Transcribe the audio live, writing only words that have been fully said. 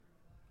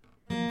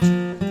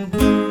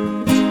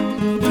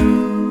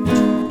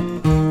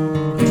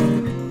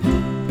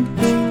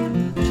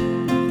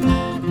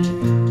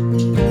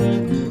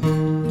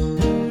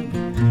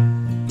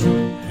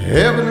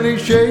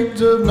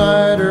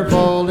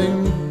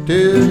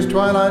'tis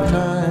twilight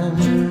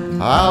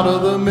time. Out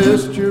of the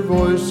mist your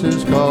voice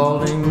is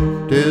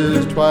calling,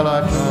 'tis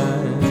twilight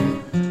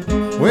time.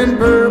 When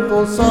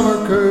purple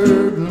summer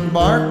curtains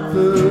mark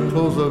the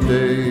close of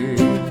day,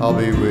 I'll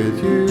be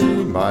with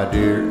you, my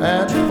dear,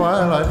 at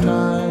twilight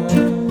time.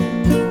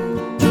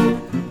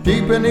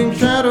 Deepening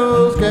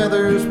shadows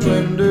gather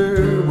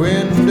splendor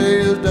when day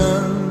is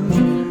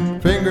done.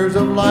 Fingers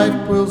of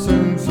light will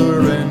soon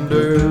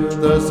surrender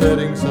the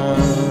setting sun.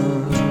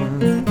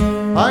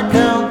 I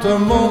count the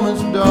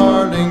moments,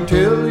 darling,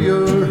 till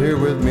you're here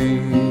with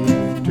me,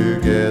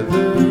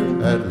 together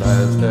at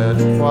last at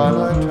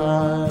twilight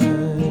time.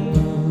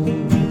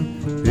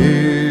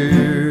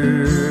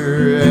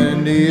 Here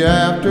in the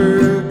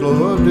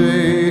afterglow of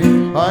day,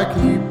 I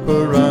keep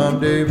a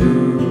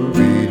rendezvous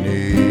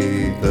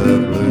beneath the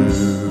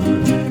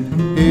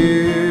blue.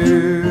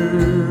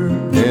 Here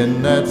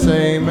in that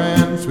same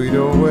and sweet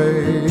old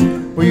way,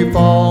 we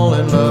fall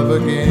in love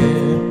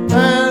again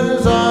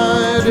as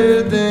I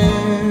did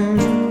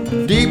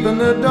then. Deep in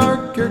the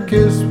dark your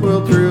kiss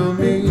will thrill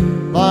me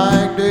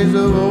like days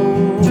of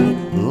old,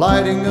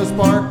 lighting a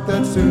spark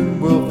that soon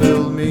will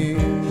fill me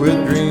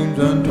with dreams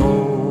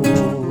untold.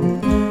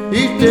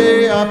 Each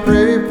day I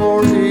pray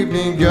for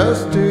evening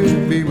just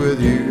to be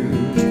with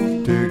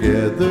you,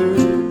 together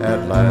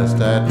at last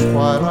at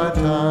twilight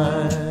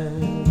time.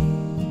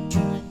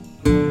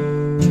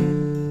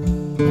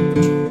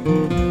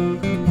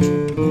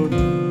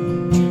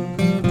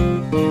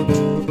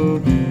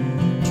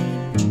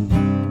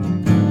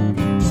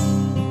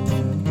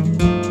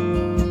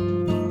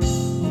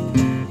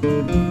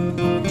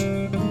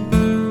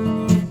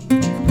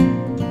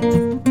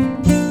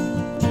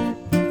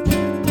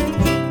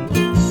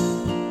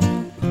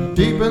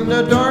 Deep in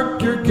the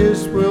dark your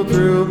kiss will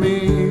thrill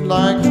me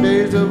like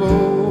days of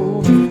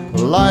old,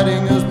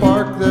 lighting a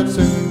spark that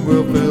soon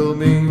will fill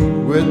me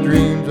with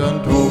dreams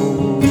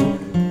untold.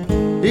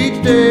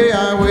 Each day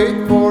I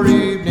wait for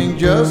evening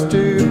just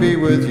to be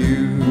with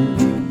you,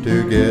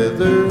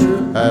 together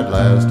at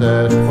last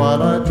at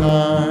twilight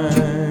time.